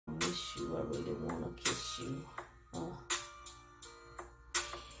you, I really wanna kiss you.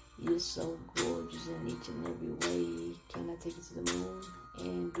 You're so gorgeous in each and every way. Can I take you to the moon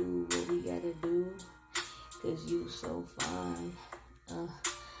and do what we gotta do? Cause you so fine.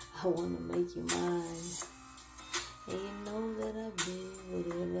 I wanna make you mine. And you know that I'll do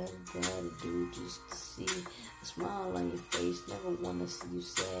whatever I gotta do just to see a smile on your face. Never wanna see you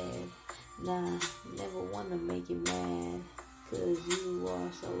sad. Nah, never wanna make you mad. Cause you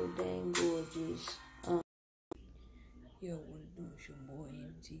are so dang gorgeous. Yo, what it do? It's your boy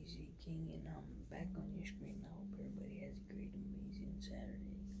Mtzking, and I'm back on your screen. I hope everybody has a great, amazing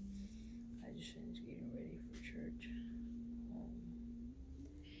Saturday. I just finished getting ready for church.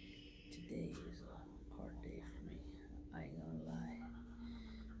 Today is a hard day for me. I ain't gonna lie.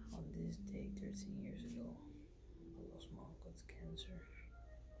 On this day, 13 years ago, I lost my uncle to cancer.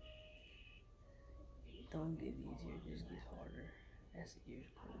 It don't get easier, it just gets harder as the years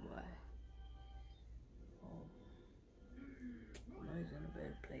go by. I know he's in a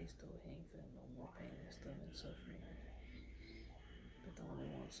better place though. He ain't feeling no more pain and stuff and suffering. But the only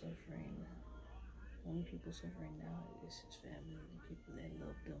one suffering, only people suffering now is his family, the people that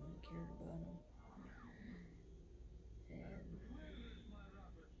loved him and cared about him. And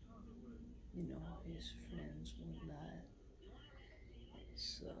you know, his friends will not. It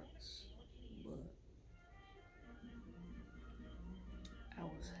sucks, but I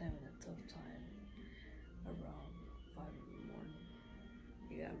was having a tough time around 5 in the morning.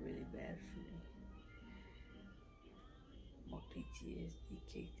 It got really bad for me. My PTSD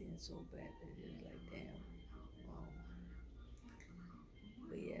kicked in so bad that it was like, damn.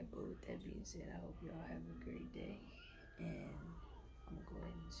 But yeah, but with that being said, I hope y'all have a great day. And I'm gonna go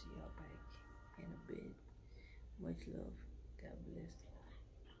ahead and see y'all back in a bit. Much love. God bless.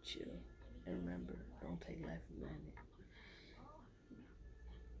 Chill. And remember, don't take life for granted.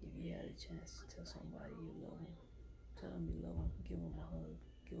 If you had a chance to tell somebody you love them, tell them you love them, give them a hug,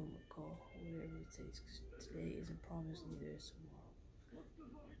 give them a call, whatever it takes, because today isn't promised, neither is tomorrow.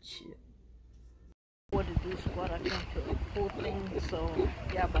 Chill. What to do, squad? I come to a full thing, so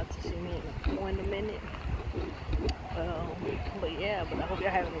y'all about to see me in a minute. But yeah, but I hope y'all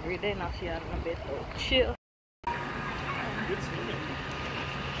having a great day, and I'll see y'all in a bit, though. Chill.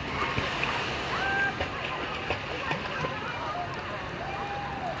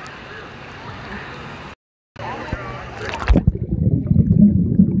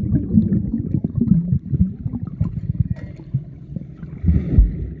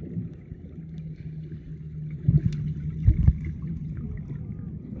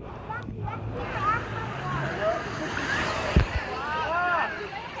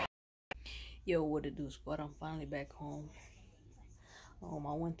 Yo, what it do, squad? I'm finally back home.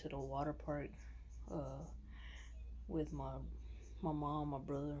 I went to the water park with my mom, my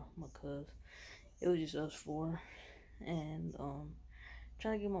brother, my cousin. It was just us four, and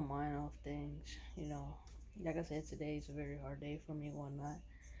trying to get my mind off things. You know, like I said, today is a very hard day for me and whatnot.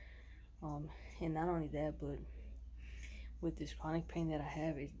 And not only that, but with this chronic pain that I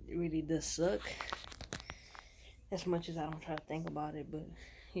have, it really does suck. As much as I don't try to think about it, but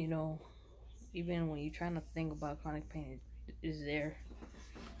you know, even when you're trying to think about chronic pain, it is there.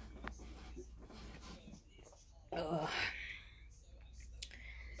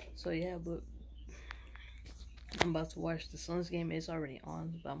 So yeah, but I'm about to watch the Suns game. It's already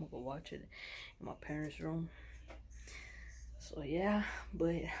on, but I'm gonna go watch it in my parents' room. So yeah,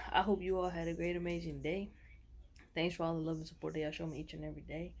 but I hope you all had a great, amazing day. Thanks for all the love and support that y'all show me each and every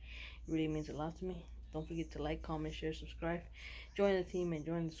day. It really means a lot to me. Don't forget to like, comment, share, subscribe. Join the team and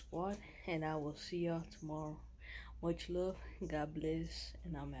join the squad. And I will see y'all tomorrow. Much love. God bless.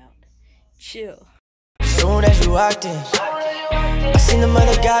 And I'm out. Chill. Soon as you walked in, I seen them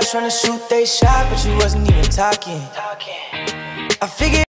other guys trying to shoot they shot, but you wasn't even talking. I figured